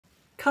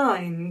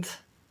Kind,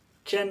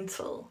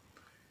 gentle.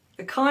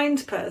 A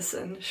kind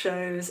person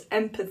shows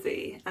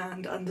empathy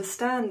and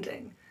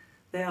understanding.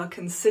 They are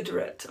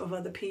considerate of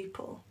other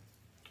people.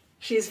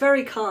 She's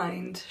very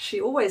kind. She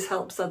always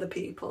helps other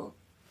people.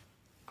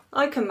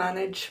 I can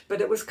manage, but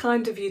it was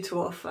kind of you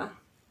to offer.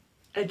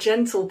 A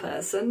gentle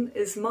person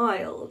is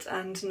mild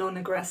and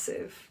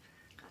non-aggressive.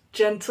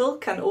 Gentle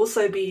can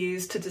also be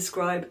used to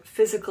describe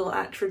physical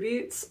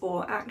attributes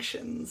or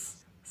actions,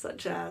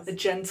 such as a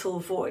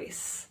gentle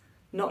voice,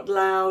 not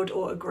loud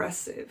or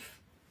aggressive,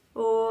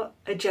 or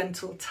a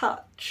gentle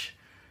touch,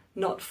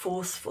 not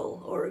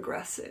forceful or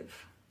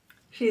aggressive.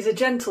 She's a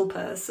gentle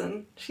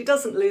person. She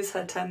doesn't lose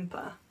her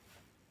temper.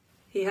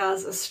 He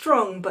has a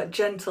strong but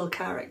gentle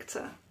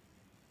character.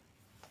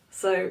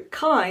 So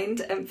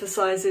kind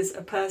emphasises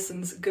a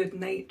person's good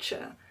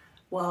nature,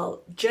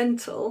 while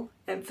gentle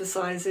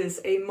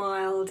emphasises a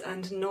mild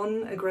and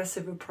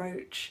non-aggressive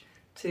approach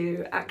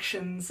to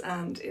actions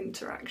and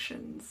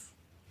interactions.